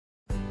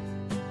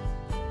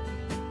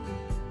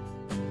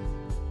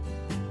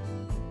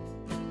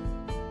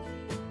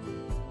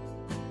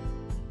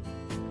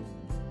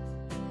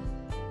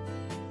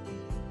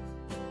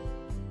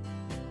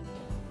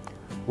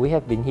We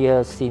have been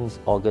here since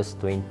August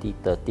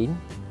 2013.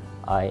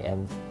 I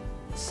am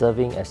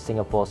serving as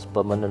Singapore's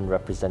permanent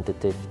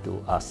representative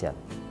to ASEAN.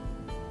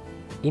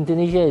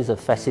 Indonesia is a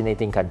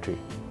fascinating country.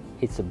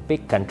 It's a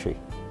big country.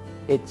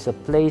 It's a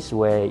place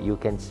where you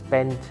can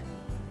spend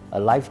a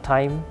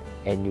lifetime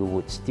and you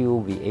would still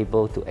be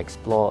able to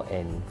explore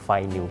and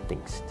find new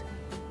things.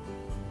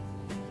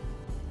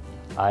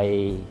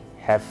 I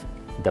have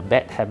the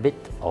bad habit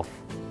of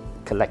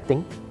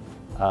collecting.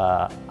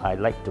 I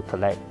like to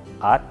collect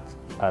art,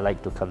 I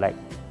like to collect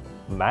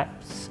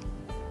maps,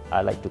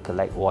 I like to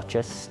collect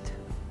watches.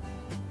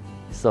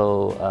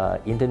 So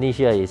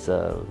Indonesia is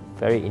a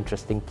very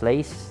interesting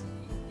place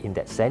in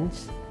that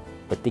sense,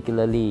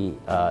 particularly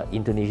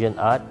Indonesian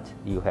art.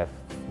 You have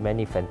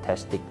many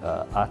fantastic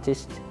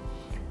artists,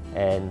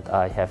 and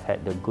I have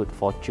had the good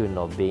fortune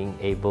of being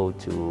able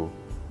to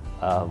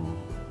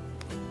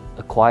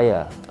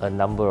acquire a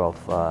number of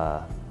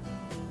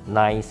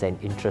nice and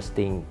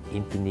interesting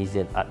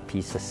Indonesian art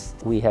pieces.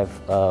 We have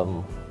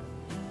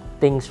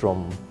things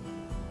from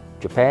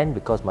Japan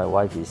because my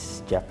wife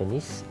is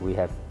Japanese. We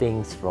have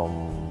things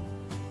from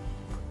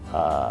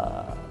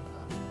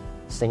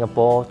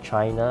Singapore,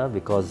 China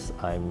because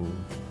I'm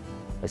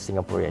a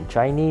Singaporean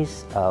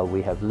Chinese.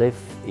 We have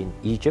lived in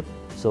Egypt,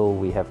 so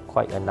we have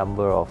quite a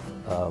number of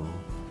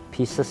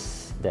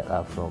pieces that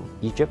are from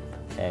Egypt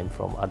and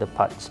from other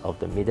parts of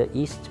the Middle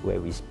East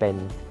where we spend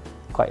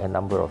quite a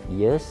number of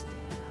years.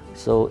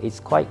 So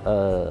it's quite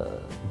a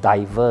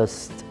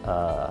diverse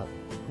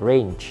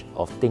range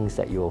of things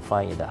that you will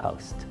find in the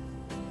house.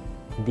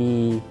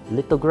 The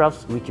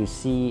lithographs which you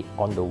see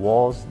on the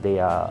walls, they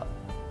are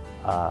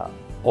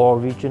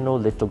original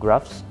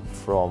lithographs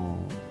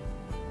from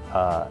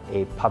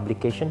a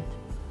publication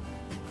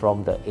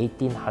from the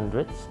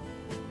 1800s.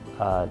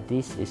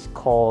 This is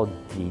called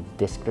the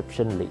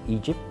Description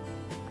l'Egypte.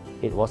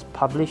 It was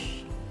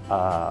published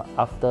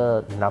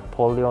after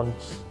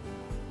Napoleon's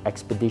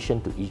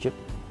expedition to Egypt,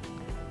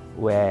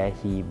 where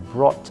he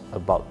brought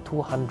about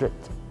 200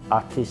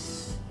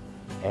 artists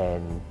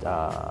and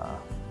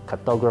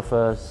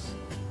cartographers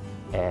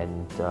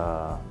and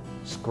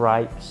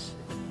scribes,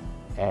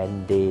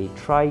 and they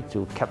tried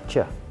to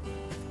capture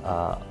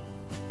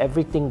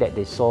everything that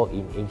they saw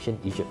in ancient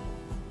Egypt.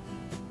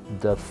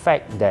 The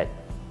fact that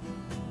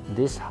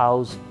this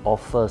house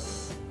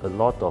offers a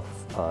lot of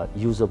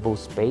usable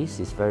space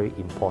is very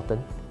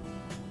important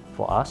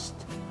for us.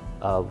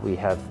 We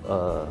have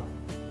a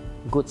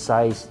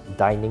good-sized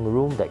dining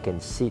room that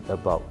can seat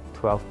about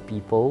 12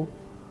 people.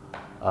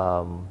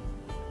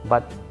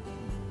 But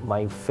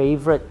my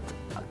favorite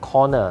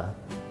corner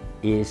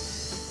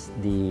is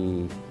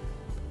the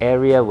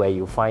area where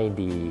you find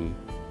the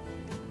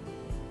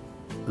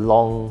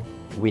long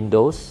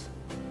windows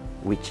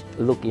which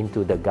look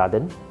into the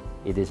garden.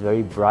 It is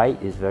very bright,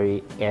 it's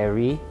very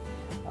airy.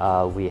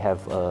 We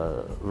have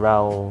a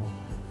round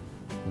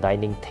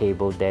dining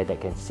table there that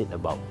can sit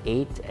about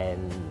 8,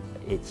 and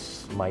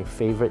it's my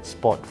favorite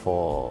spot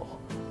for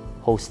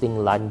hosting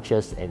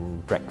lunches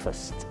and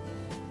breakfast.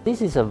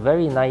 This is a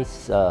very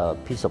nice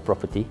piece of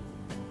property.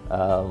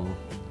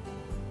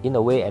 In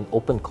a way, an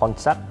open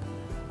concept.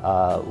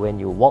 When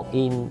you walk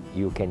in,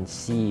 you can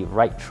see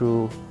right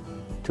through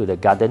to the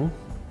garden.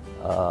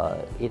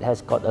 It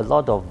has got a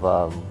lot of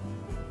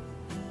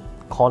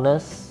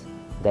corners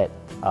that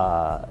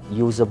are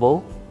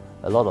usable,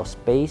 a lot of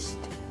space.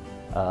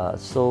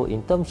 So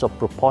in terms of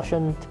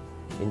proportion,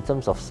 in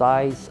terms of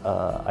size,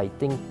 I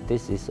think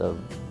this is a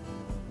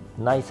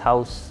nice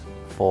house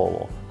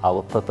for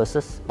our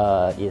purposes.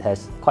 It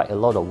has quite a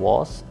lot of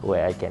walls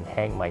where I can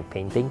hang my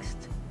paintings.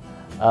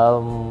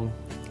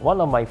 One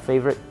of my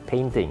favorite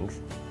paintings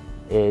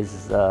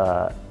is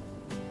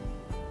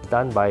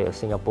done by a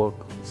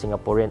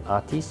Singaporean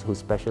artist who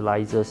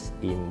specializes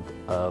in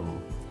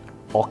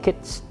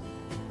orchids.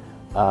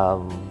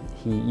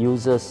 He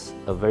uses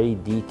a very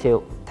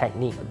detailed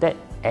technique that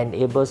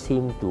enables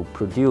him to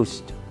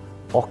produce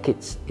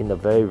orchids in a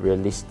very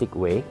realistic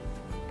way.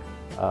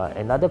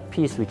 Another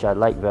piece which I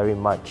like very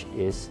much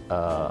is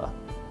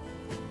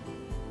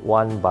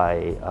one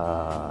by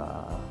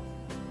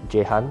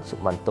Jehan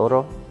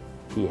Sukmantoro.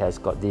 He has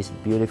got this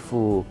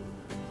beautiful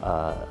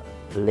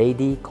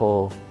lady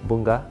called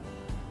Bunga,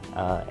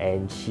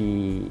 and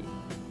she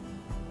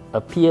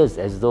appears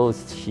as though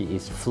she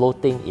is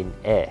floating in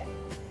air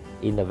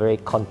in a very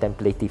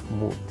contemplative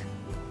mood.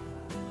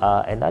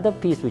 Another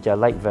piece which I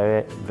like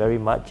very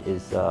much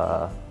is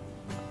a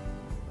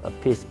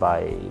piece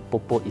by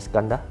Popo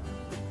Iskandar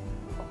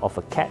of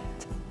a cat.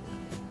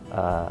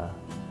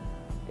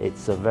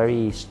 It's a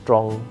very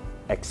strong,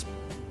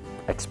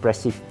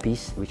 expressive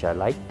piece which I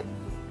like.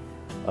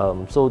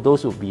 So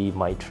those would be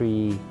my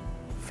 3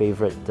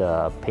 favorite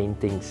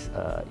paintings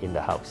in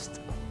the house.